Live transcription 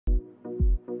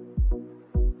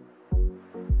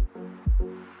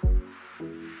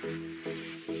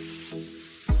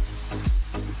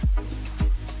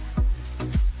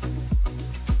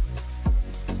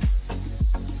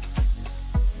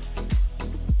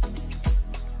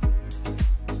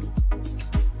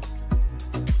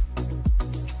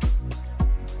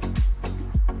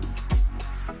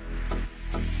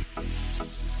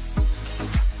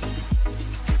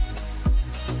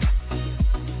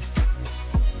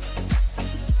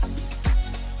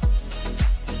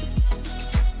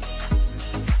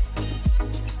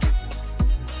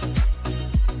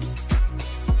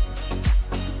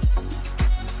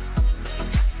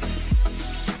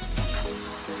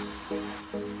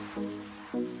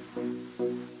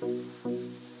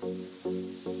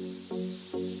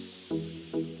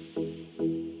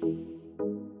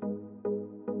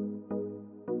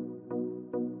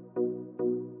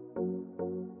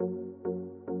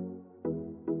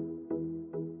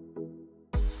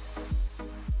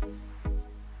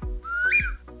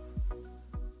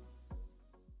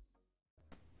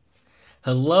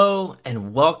Hello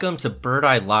and welcome to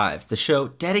Birdeye Live, the show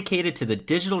dedicated to the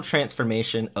digital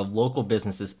transformation of local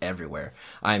businesses everywhere.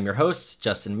 I am your host,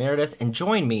 Justin Meredith, and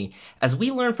join me as we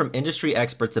learn from industry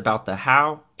experts about the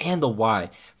how and the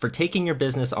why for taking your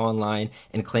business online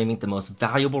and claiming the most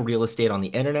valuable real estate on the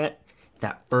internet,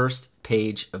 that first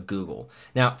page of Google.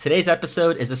 Now, today's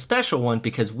episode is a special one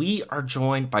because we are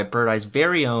joined by Birdeye's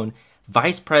very own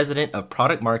Vice President of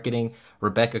Product Marketing,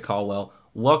 Rebecca Colwell.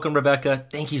 Welcome, Rebecca.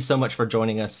 Thank you so much for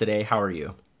joining us today. How are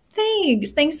you?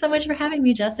 Thanks. Thanks so much for having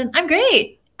me, Justin. I'm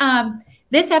great.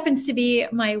 This happens to be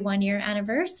my 1 year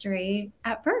anniversary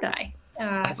at Birdeye.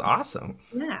 That's awesome.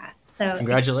 Yeah. So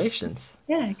Congratulations.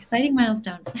 yeah, exciting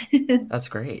milestone. That's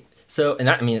great. So, and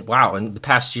that, I mean, wow, in the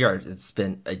past year, it's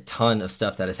been a ton of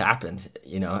stuff that has happened.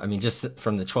 Just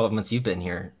from the 12 months you've been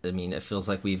here, I mean, it feels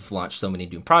like we've launched so many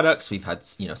new products. We've had,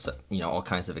 all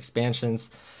kinds of expansions.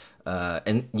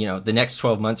 The next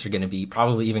 12 months are going to be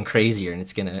probably even crazier, and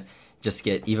it's going to just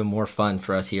get even more fun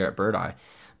for us here at Birdeye.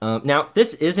 Now,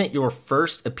 this isn't your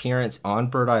first appearance on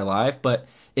Birdeye Live, but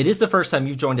it is the first time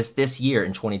you've joined us this year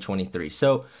in 2023.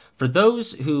 So for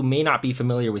those who may not be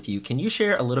familiar with you, can you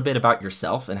share a little bit about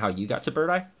yourself and how you got to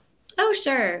Birdeye? Oh,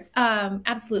 sure.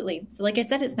 Absolutely. So like I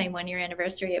said, it's my 1 year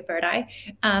anniversary at Birdeye.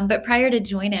 But prior to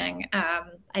joining,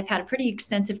 I've had a pretty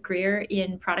extensive career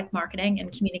in product marketing and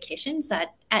communications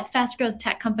at fast growth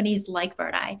tech companies like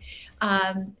Birdeye.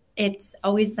 It's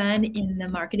always been in the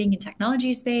marketing and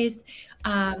technology space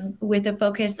with a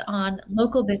focus on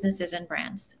local businesses and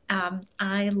brands.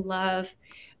 I love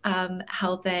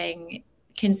helping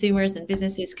consumers and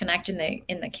businesses connect in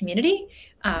the community.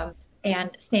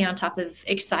 And stay on top of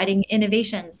exciting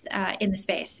innovations in the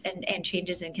space and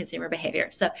changes in consumer behavior.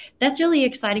 So that's really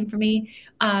exciting for me.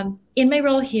 In my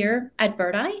role here at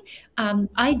Birdeye,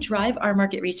 I drive our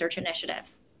market research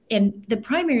initiatives. And the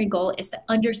primary goal is to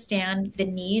understand the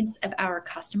needs of our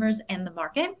customers and the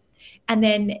market. And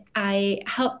then I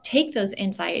help take those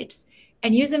insights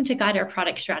and use them to guide our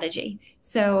product strategy.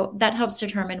 So that helps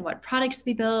determine what products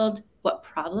we build, what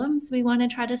problems we want to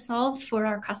try to solve for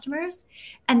our customers.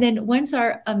 And then once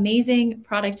our amazing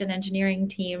product and engineering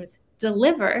teams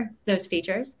deliver those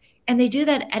features, and they do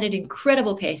that at an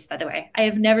incredible pace, by the way. I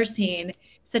have never seen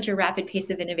such a rapid pace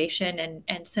of innovation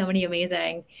and so many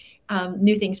amazing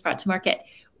new things brought to market.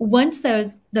 Once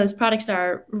those products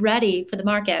are ready for the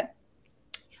market,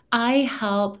 I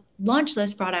help launch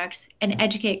those products and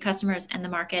educate customers and the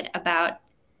market about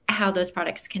how those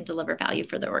products can deliver value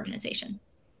for the organization.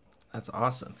 That's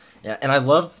awesome. Yeah, and I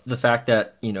love the fact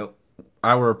that,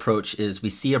 our approach is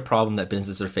we see a problem that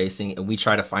businesses are facing and we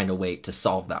try to find a way to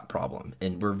solve that problem.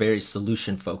 And we're very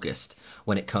solution focused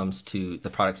when it comes to the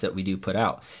products that we do put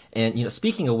out. And,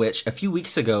 speaking of which, a few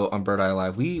weeks ago on Birdeye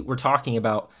Live, we were talking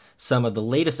about some of the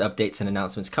latest updates and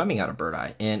announcements coming out of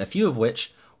Birdeye, and a few of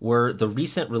which were the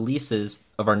recent releases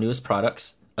of our newest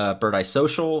products, Birdeye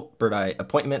Social, Birdeye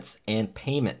Appointments, and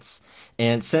Payments.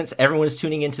 And since everyone is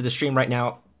tuning into the stream right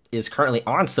now is currently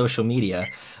on social media,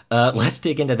 let's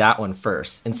dig into that one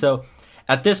first. And so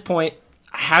at this point,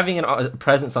 having a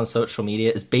presence on social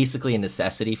media is basically a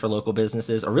necessity for local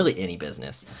businesses, or really any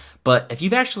business. But if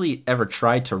you've actually ever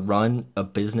tried to run a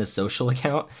business social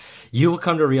account, you will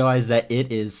come to realize that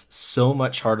it is so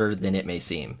much harder than it may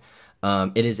seem.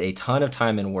 It is a ton of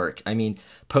time and work. I mean,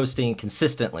 posting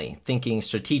consistently, thinking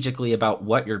strategically about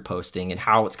what you're posting and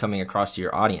how it's coming across to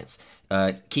your audience,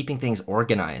 keeping things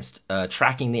organized,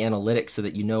 tracking the analytics so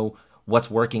that you know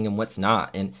what's working and what's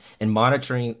not, and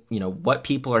monitoring, what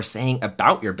people are saying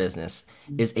about your business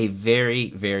is a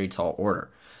very, very tall order.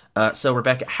 So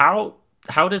Rebecca,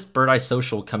 how does Birdeye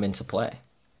Social come into play?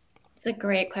 It's a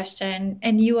great question.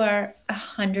 And you are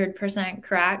 100%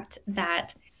 correct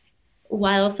that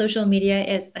while social media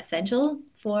is essential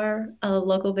for a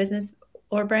local business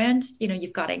or brand,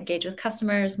 you've got to engage with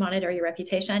customers, monitor your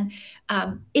reputation.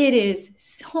 It is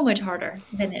so much harder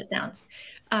than it sounds,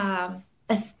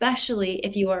 especially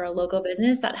if you are a local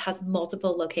business that has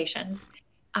multiple locations.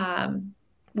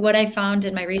 What I found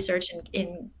in my research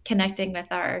in connecting with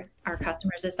our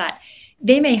customers is that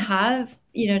they may have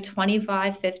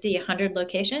 25, 50, 100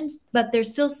 locations, but they're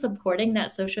still supporting that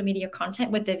social media content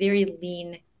with a very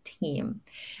lean team.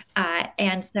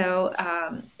 And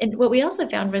what we also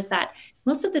found was that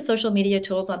most of the social media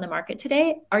tools on the market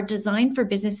today are designed for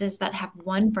businesses that have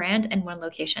one brand and one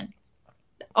location,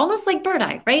 almost like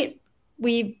Birdeye, right?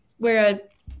 We've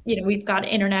got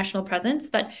international presence,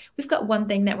 but we've got one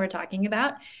thing that we're talking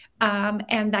about,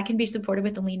 and that can be supported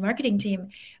with the lean marketing team.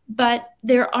 But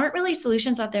there aren't really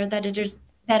solutions out there that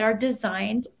that are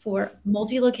designed for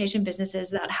multi-location businesses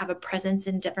that have a presence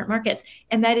in different markets.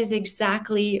 And that is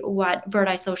exactly what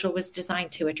Birdeye Social was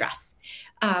designed to address.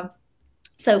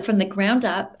 So from the ground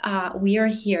up, we are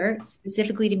here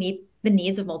specifically to meet the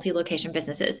needs of multi-location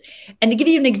businesses. And to give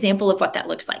you an example of what that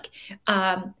looks like,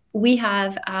 we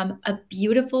have a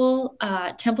beautiful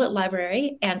template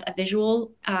library and a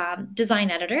visual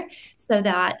design editor so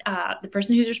that the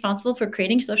person who's responsible for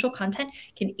creating social content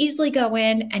can easily go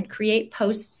in and create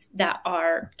posts that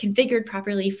are configured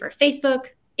properly for Facebook,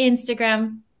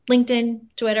 Instagram, LinkedIn,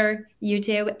 Twitter,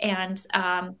 YouTube, and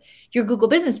your Google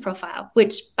business profile,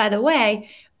 which, by the way,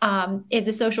 is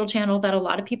a social channel that a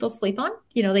lot of people sleep on.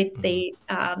 You know, they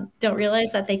don't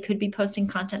realize that they could be posting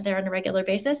content there on a regular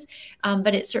basis,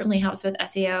 but it certainly helps with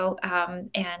SEO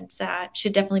and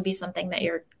should definitely be something that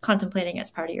you're contemplating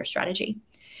as part of your strategy.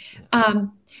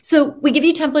 So we give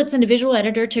you templates and a visual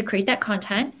editor to create that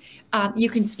content. You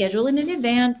can schedule it in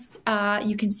advance.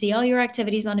 You can see all your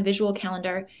activities on a visual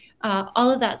calendar, all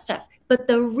of that stuff. But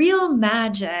the real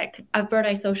magic of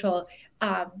Birdeye Social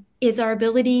is our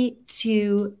ability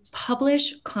to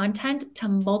publish content to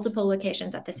multiple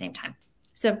locations at the same time.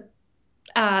 So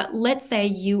let's say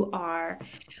you are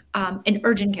an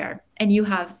urgent care and you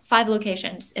have 5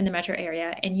 locations in the metro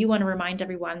area and you want to remind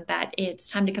everyone that it's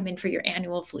time to come in for your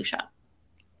annual flu shot.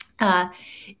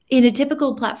 In a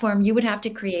typical platform, you would have to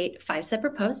create 5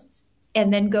 separate posts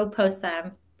and then go post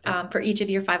them for each of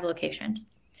your 5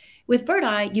 locations. With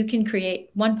Birdeye, you can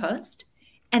create 1 post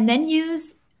and then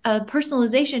use a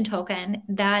personalization token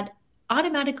that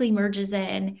automatically merges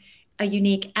in a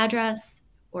unique address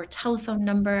or telephone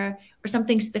number or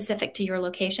something specific to your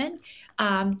location,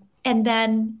 and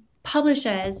then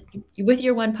publishes with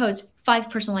your 1 post 5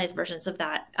 personalized versions of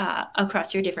that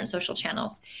across your different social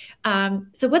channels.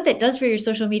 So what that does for your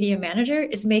social media manager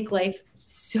is make life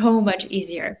so much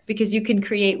easier because you can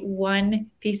create 1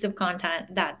 piece of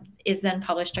content that is then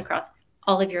published across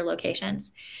all of your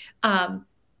locations.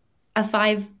 A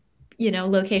 5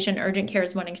 location urgent care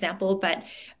is one example, but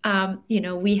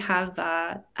we have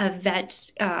a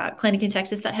vet clinic in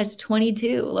Texas that has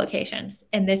 22 locations,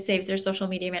 and this saves their social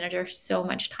media manager so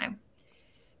much time.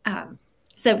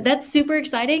 So that's super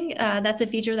exciting. That's a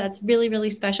feature that's really,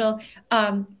 really special.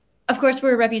 Of course,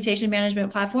 we're a reputation management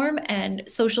platform, and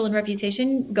social and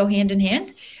reputation go hand in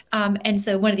hand. And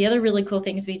so one of the other really cool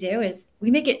things we do is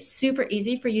we make it super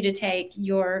easy for you to take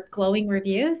your glowing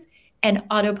reviews and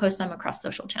auto post them across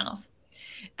social channels.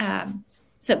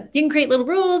 So you can create little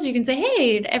rules. You can say,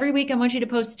 hey, every week I want you to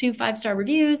post 2 5-star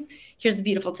reviews. Here's a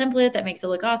beautiful template that makes it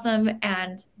look awesome.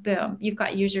 And boom, you've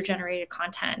got user-generated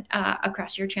content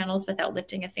across your channels without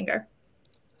lifting a finger.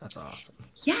 That's awesome.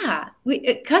 Yeah,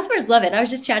 customers love it. I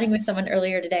was just chatting with someone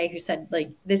earlier today who said,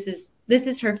 like, this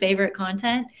is her favorite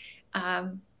content,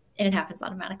 and it happens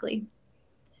automatically.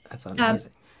 That's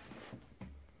amazing.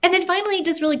 And then finally,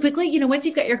 just really quickly, once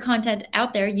you've got your content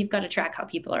out there, you've got to track how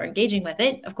people are engaging with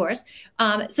it, of course.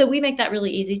 So we make that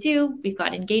really easy too. We've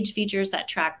got engage features that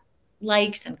track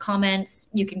likes and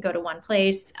comments. You can go to one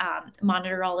place,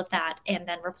 monitor all of that, and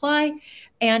then reply.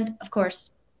 And of course,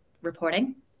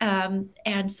 reporting.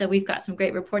 And so we've got some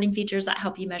great reporting features that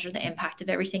help you measure the impact of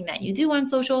everything that you do on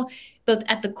social, both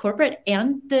at the corporate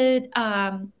and the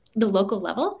local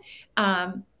level.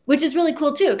 Which is really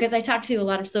cool too, because I talked to a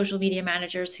lot of social media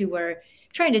managers who were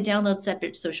trying to download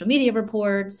separate social media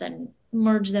reports and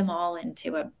merge them all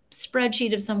into a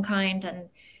spreadsheet of some kind. And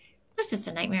that's just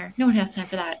a nightmare. No one has time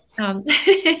for that.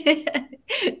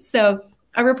 So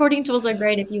our reporting tools are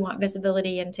great if you want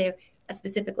visibility into a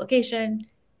specific location,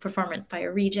 performance by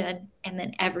a region, and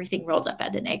then everything rolled up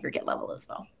at an aggregate level as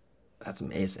well. That's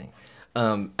amazing.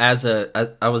 I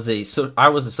was a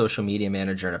social media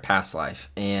manager in a past life,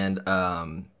 and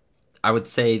I would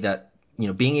say that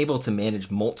being able to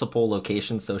manage multiple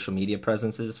location social media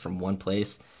presences from one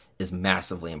place is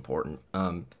massively important,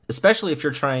 especially if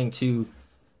you're trying to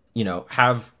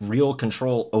have real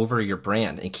control over your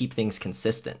brand and keep things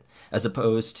consistent, as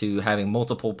opposed to having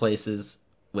multiple places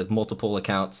with multiple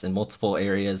accounts in multiple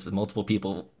areas with multiple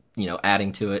people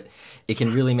adding to it. It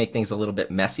can really make things a little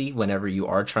bit messy whenever you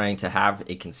are trying to have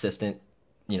a consistent,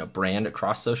 brand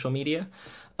across social media.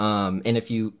 And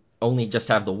if you only just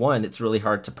have the one, it's really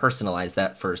hard to personalize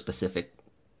that for a specific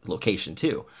location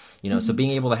too. So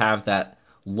being able to have that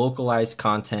localized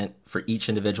content for each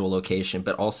individual location,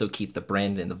 but also keep the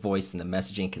brand and the voice and the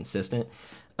messaging consistent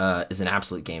is an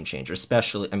absolute game changer.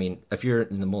 Especially, if you're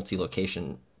in the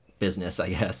multi-location business, I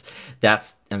guess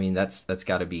that's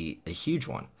got to be a huge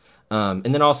one. And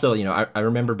then also, I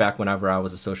remember back whenever I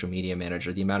was a social media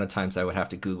manager, the amount of times I would have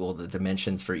to Google the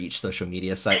dimensions for each social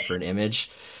media site for an image.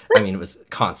 It was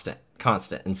constant.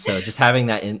 constant. And so just having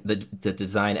that in the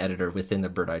design editor within the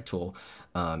Birdeye tool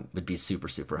would be super,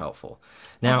 super helpful.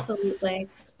 Now, Absolutely.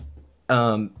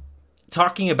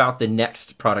 talking about the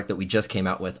next product that we just came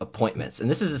out with, appointments. And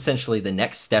this is essentially the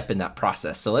next step in that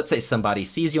process. So let's say somebody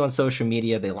sees you on social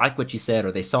media, they like what you said,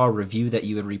 or they saw a review that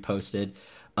you had reposted,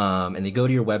 and they go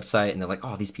to your website and they're like,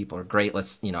 oh, these people are great.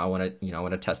 Let's, I want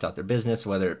to test out their business,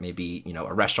 whether it may be,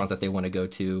 a restaurant that they want to go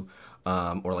to,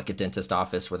 or like a dentist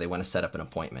office where they want to set up an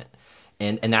appointment.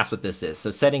 And that's what this is.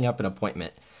 So setting up an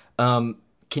appointment.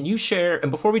 Can you share,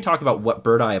 and before we talk about what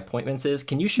Birdeye Appointments is,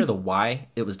 can you share the why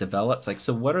it was developed? Like,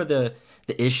 so what are the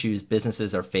issues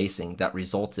businesses are facing that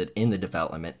resulted in the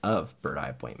development of Birdeye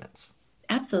Appointments?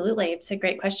 Absolutely. It's a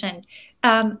great question.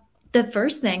 The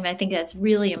first thing that I think that's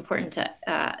really important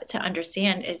to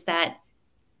understand is that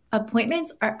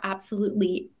appointments are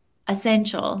absolutely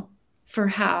essential for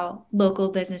how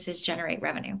local businesses generate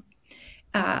revenue.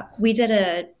 We did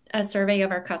a survey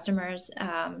of our customers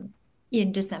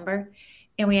in December,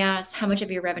 and we asked how much of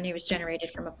your revenue was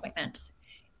generated from appointments.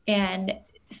 And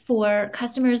for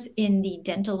customers in the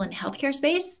dental and healthcare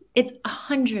space, it's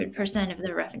 100% of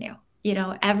their revenue.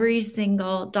 Every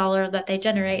single dollar that they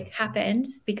generate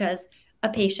happens because a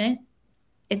patient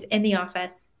is in the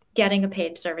office getting a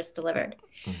paid service delivered.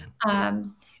 Mm-hmm.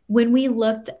 When we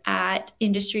looked at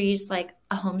industries like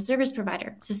a home service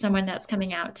provider, so someone that's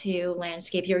coming out to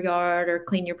landscape your yard or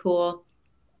clean your pool,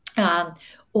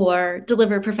 or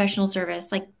deliver professional service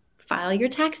like file your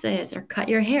taxes or cut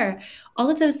your hair, all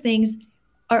of those things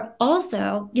are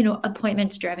also,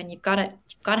 appointments driven. You've got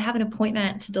to have an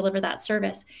appointment to deliver that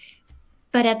service.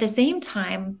 But at the same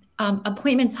time,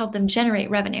 appointments help them generate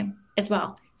revenue as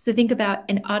well. So think about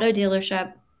an auto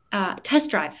dealership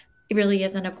test drive. It really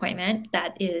is an appointment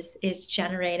that is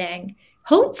generating,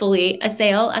 hopefully, a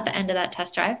sale at the end of that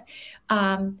test drive.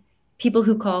 People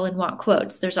who call and want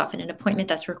quotes, there's often an appointment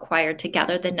that's required to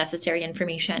gather the necessary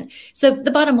information. So the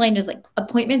bottom line is, like,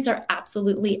 appointments are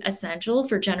absolutely essential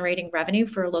for generating revenue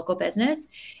for a local business.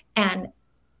 And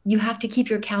you have to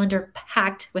keep your calendar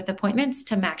packed with appointments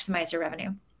to maximize your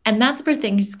revenue. And that's where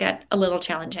things get a little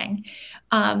challenging.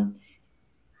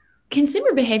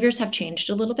 Consumer behaviors have changed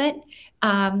a little bit.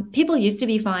 People used to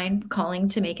be fine calling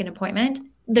to make an appointment.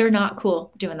 They're not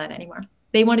cool doing that anymore.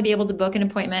 They want to be able to book an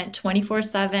appointment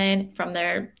 24/7 from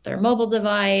their mobile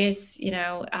device,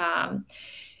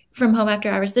 from home after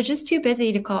hours. They're just too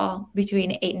busy to call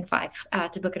between 8 and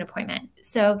 5 to book an appointment.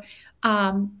 So,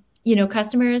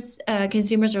 consumers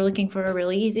are looking for a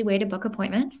really easy way to book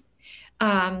appointments.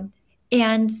 And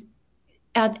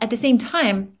at the same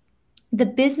time, the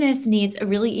business needs a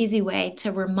really easy way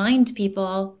to remind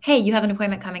people, hey, you have an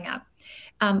appointment coming up.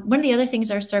 One of the other things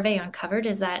our survey uncovered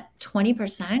is that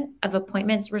 20% of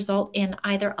appointments result in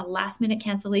either a last-minute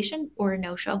cancellation or a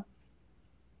no-show.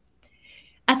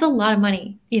 That's a lot of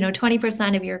money,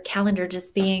 20% of your calendar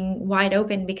just being wide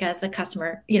open because a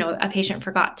customer, a patient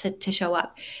forgot to show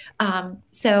up.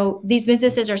 So these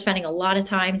businesses are spending a lot of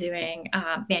time doing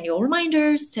manual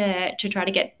reminders to try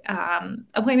to get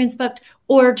appointments booked,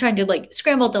 or trying to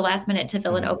scramble at the last minute to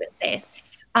fill an open space.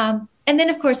 And then,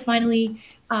 of course, finally,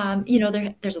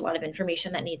 there's a lot of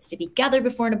information that needs to be gathered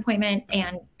before an appointment,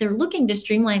 and they're looking to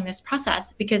streamline this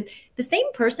process because the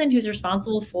same person who's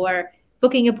responsible for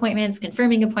booking appointments,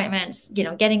 confirming appointments,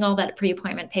 getting all that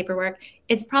pre-appointment paperwork,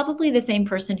 is probably the same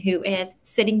person who is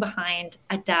sitting behind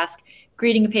a desk,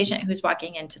 greeting a patient who's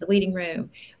walking into the waiting room,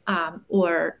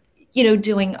 or,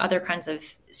 doing other kinds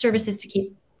of services to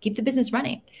keep the business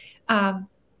running.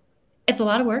 It's a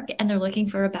lot of work, and they're looking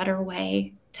for a better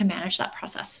way to manage that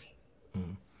process.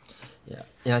 Mm. Yeah.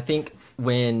 And I think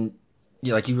when,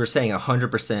 like you were saying,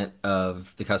 100%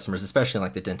 of the customers, especially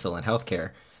like the dental and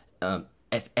healthcare,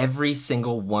 if every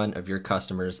single one of your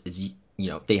customers is,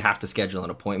 they have to schedule an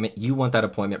appointment, you want that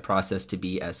appointment process to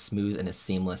be as smooth and as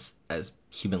seamless as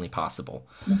humanly possible.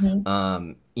 Mm-hmm.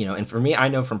 And for me, I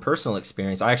know from personal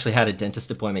experience, I actually had a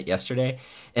dentist appointment yesterday,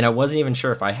 and I wasn't even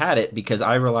sure if I had it because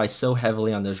I rely so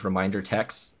heavily on those reminder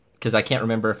texts, because I can't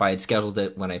remember if I had scheduled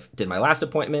it when I did my last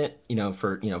appointment,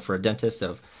 for a dentist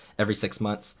of every 6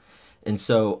 months. And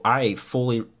so I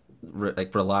fully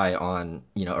rely on,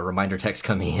 a reminder text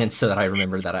coming in so that I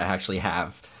remember that I actually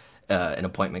have an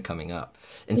appointment coming up.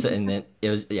 And so, and then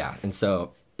it was, and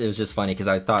so it was just funny because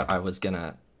I thought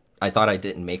I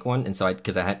didn't make one. And so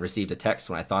because I hadn't received a text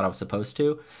when I thought I was supposed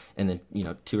to. And then,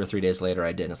 2 or 3 days later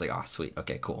I did. And it's like, oh, sweet.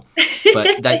 Okay, cool.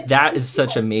 But that is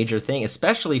such a major thing,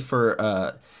 especially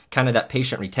for kind of that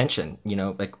patient retention,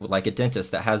 like a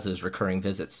dentist that has those recurring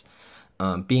visits.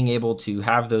 Being able to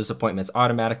have those appointments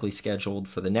automatically scheduled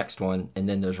for the next one, and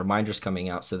then those reminders coming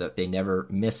out so that they never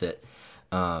miss it,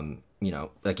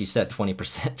 like you said,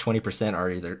 20% are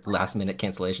either last minute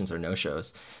cancellations or no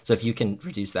shows. So if you can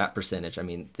reduce that percentage, I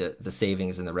mean, the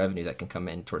savings and the revenue that can come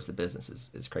in towards the business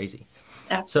is crazy.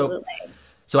 So, Absolutely.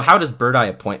 so how does Birdeye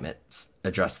Appointments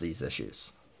address these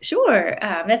issues? Sure.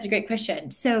 That's a great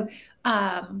question. So,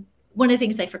 one of the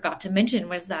things I forgot to mention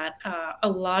was that a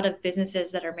lot of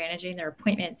businesses that are managing their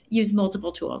appointments use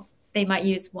multiple tools. They might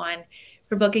use one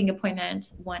for booking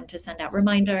appointments, one to send out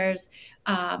reminders,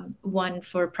 one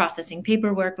for processing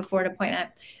paperwork before an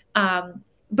appointment.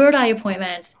 Birdeye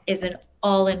Appointments is an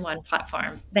all-in-one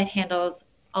platform that handles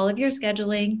all of your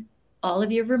scheduling, all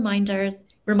of your reminders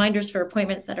for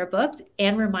appointments that are booked,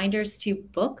 and reminders to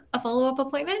book a follow-up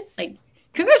appointment. Like,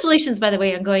 congratulations, by the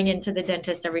way, on going into the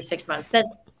dentist every 6 months.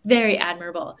 That's very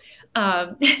admirable.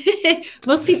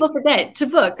 Most people forget to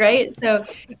book, right? So,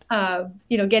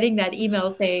 getting that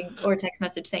email saying or text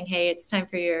message saying, "Hey, it's time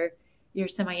for your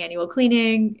semi-annual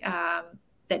cleaning."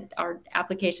 That our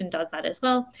application does that as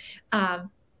well,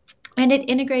 and it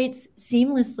integrates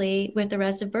seamlessly with the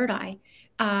rest of Birdeye,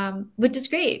 which is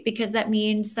great because that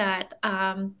means that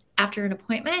after an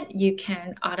appointment, you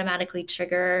can automatically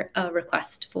trigger a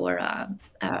request for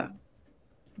a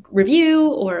review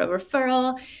or a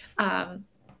referral.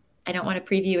 I don't want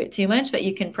to preview it too much, but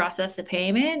you can process a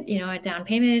payment, a down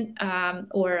payment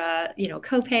or a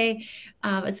copay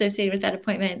associated with that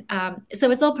appointment.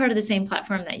 So it's all part of the same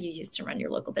platform that you use to run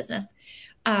your local business.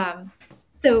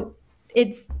 So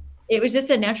it was just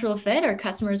a natural fit. Our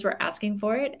customers were asking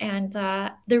for it, and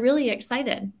they're really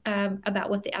excited about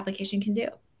what the application can do.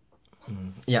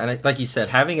 Yeah, and like you said,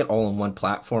 having it all in one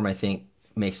platform, I think,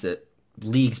 makes it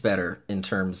leagues better in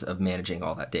terms of managing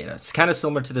all that data. It's kind of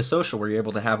similar to the social, where you're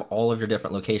able to have all of your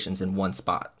different locations in one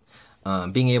spot.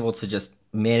 Being able to just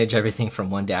manage everything from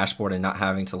one dashboard and not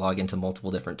having to log into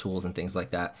multiple different tools and things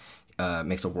like that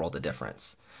makes a world of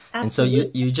difference. Absolutely.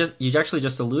 And so you actually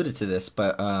just alluded to this,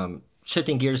 but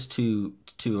shifting gears to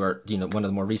our one of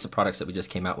the more recent products that we just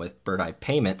came out with, Birdeye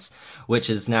Payments, which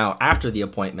is now after the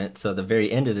appointment, so the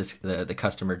very end of the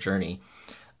customer journey.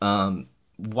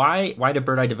 Why did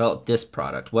Birdeye develop this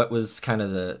product? What was kind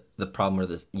of the problem, or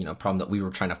the problem that we were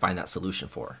trying to find that solution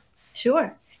for?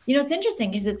 Sure. It's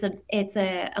interesting because it's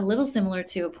a little similar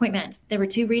to appointments. There were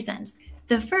two reasons.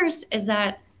 The first is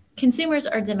that consumers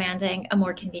are demanding a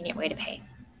more convenient way to pay.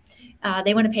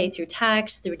 They want to pay through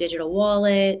text, through a digital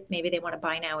wallet. Maybe they want to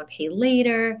buy now and pay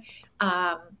later.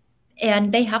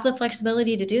 And they have the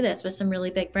flexibility to do this with some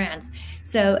really big brands.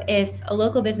 So if a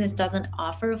local business doesn't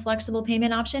offer a flexible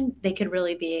payment option, they could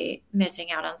really be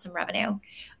missing out on some revenue.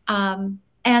 And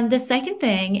the second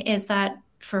thing is that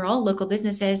for all local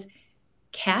businesses,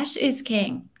 cash is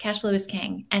king. Cash flow is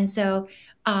king. And so,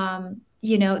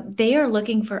 they are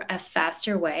looking for a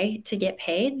faster way to get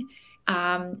paid.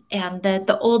 And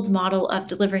the old model of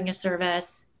delivering a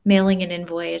service, mailing an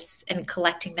invoice, and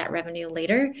collecting that revenue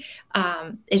later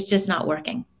is just not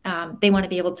working. They want to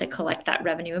be able to collect that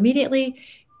revenue immediately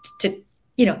to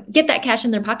get that cash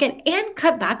in their pocket and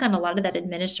cut back on a lot of that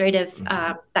administrative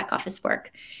back office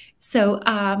work. So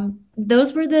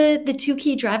those were the two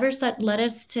key drivers that led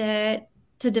us to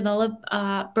develop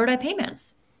Birdeye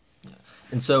Payments.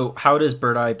 And so, how does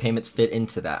Birdeye Payments fit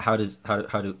into that? How does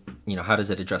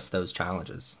it address those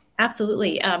challenges?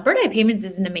 Absolutely. Birdeye Payments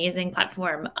is an amazing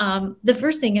platform. The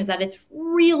first thing is that it's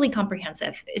really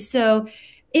comprehensive. So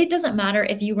it doesn't matter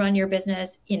if you run your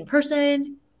business in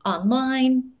person,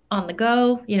 online, on the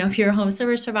go, if you're a home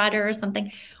service provider or something,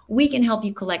 we can help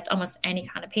you collect almost any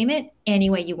kind of payment any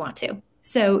way you want to.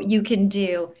 So you can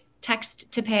do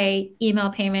text to pay,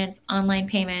 email payments, online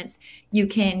payments. You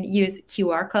can use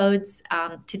QR codes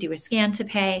to do a scan to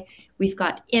pay. We've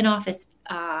got in-office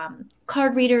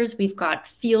card readers. We've got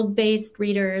field-based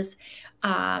readers.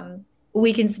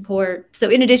 We can support, so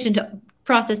in addition to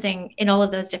processing in all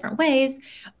of those different ways,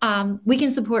 we can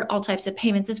support all types of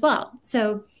payments as well.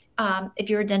 So if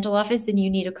you're a dental office and you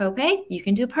need a copay, you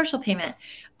can do a partial payment.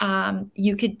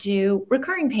 You could do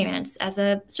recurring payments as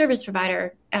a service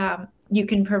provider. You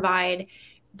can provide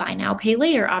buy now, pay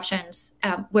later options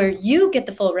where you get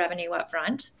the full revenue up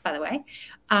front, by the way.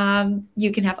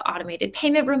 You can have automated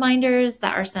payment reminders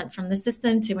that are sent from the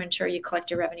system to ensure you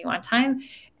collect your revenue on time.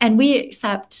 And we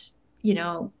accept,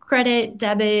 credit,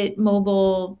 debit,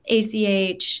 mobile,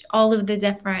 ACH, all of the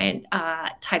different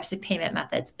types of payment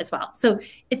methods as well. So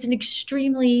it's an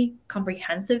extremely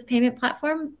comprehensive payment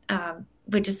platform,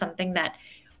 which is something that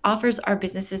offers our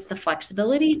businesses the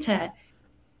flexibility to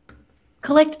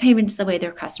collect payments the way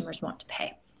their customers want to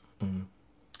pay.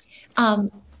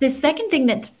 The second thing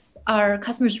that our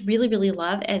customers really, really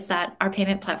love is that our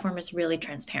payment platform is really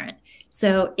transparent.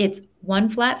 So it's one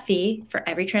flat fee for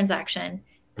every transaction.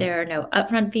 There are no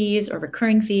upfront fees or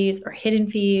recurring fees or hidden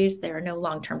fees. There are no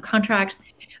long-term contracts.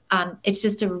 It's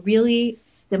just a really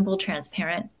simple,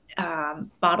 transparent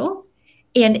model,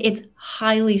 and it's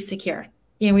highly secure.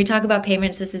 We talk about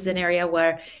payments. This is an area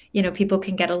where, people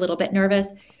can get a little bit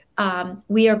nervous.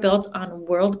 We are built on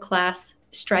world-class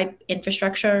Stripe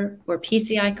infrastructure. We're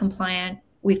PCI compliant.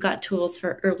 We've got tools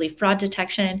for early fraud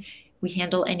detection. We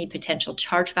handle any potential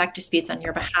chargeback disputes on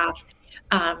your behalf.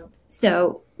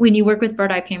 So when you work with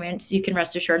Birdeye Payments, you can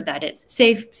rest assured that it's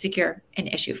safe, secure, and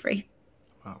issue-free.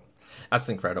 Wow, that's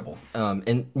incredible.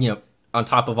 And on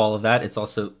top of all of that, it's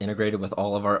also integrated with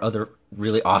all of our other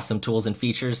really awesome tools and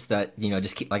features that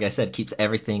just keep, like I said, keeps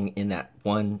everything in that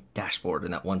one dashboard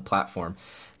and that one platform.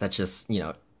 That just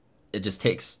it just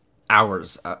takes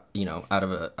hours out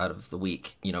of the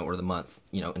week or the month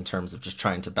in terms of just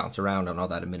trying to bounce around on all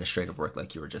that administrative work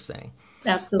like you were just saying.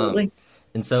 Absolutely.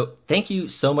 And so thank you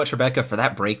so much, Rebecca, for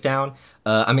that breakdown.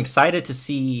 I'm excited to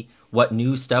see what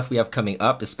new stuff we have coming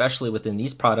up, especially within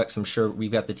these products. I'm sure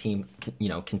we've got the team,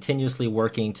 continuously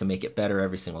working to make it better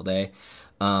every single day.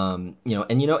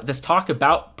 This talk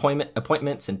about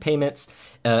appointments and payments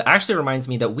actually reminds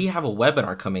me that we have a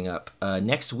webinar coming up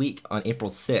next week on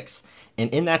April 6th. And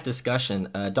in that discussion,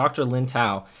 Dr. Lin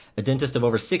Tao, a dentist of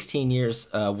over 16 years,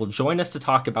 will join us to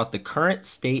talk about the current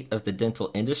state of the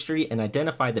dental industry and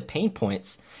identify the pain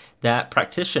points that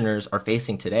practitioners are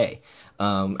facing today,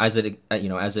 as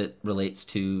it relates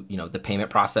to the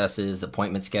payment processes,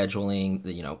 appointment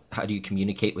scheduling, how do you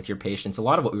communicate with your patients, a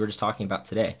lot of what we were just talking about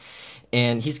today.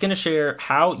 And he's going to share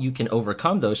how you can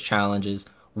overcome those challenges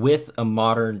with a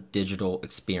modern digital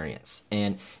experience,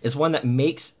 and is one that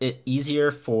makes it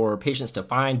easier for patients to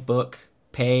find, book,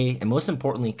 pay, and most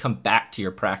importantly, come back to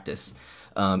your practice,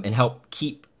 and help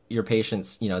keep your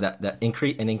patients, that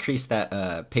increase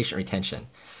that patient retention.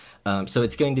 So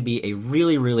it's going to be a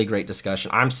really, really great discussion.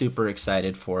 I'm super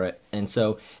excited for it. And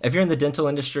so if you're in the dental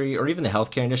industry or even the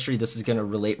healthcare industry, this is going to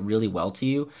relate really well to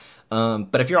you.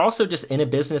 But if you're also just in a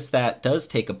business that does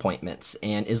take appointments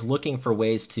and is looking for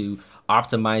ways to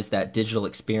optimize that digital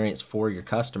experience for your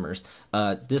customers,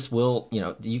 this will,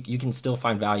 you can still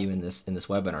find value in this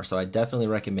webinar. So I definitely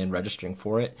recommend registering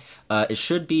for it. It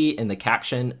should be in the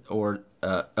caption or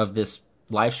of this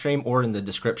live stream or in the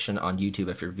description on YouTube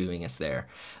if you're viewing us there.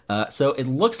 So it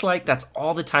looks like that's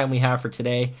all the time we have for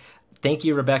today. Thank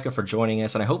you, Rebecca, for joining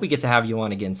us, and I hope we get to have you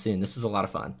on again soon. This was a lot of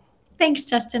fun. Thanks,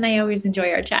 Justin. I always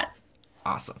enjoy our chats.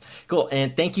 Awesome. Cool.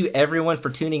 And thank you, everyone,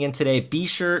 for tuning in today. Be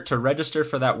sure to register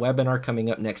for that webinar coming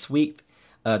up next week.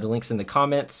 The link's in the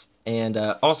comments. And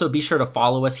also be sure to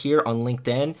follow us here on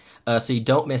LinkedIn so you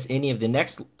don't miss any of the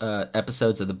next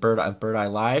episodes of Birdeye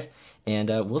Live. And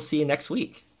we'll see you next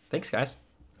week. Thanks, guys.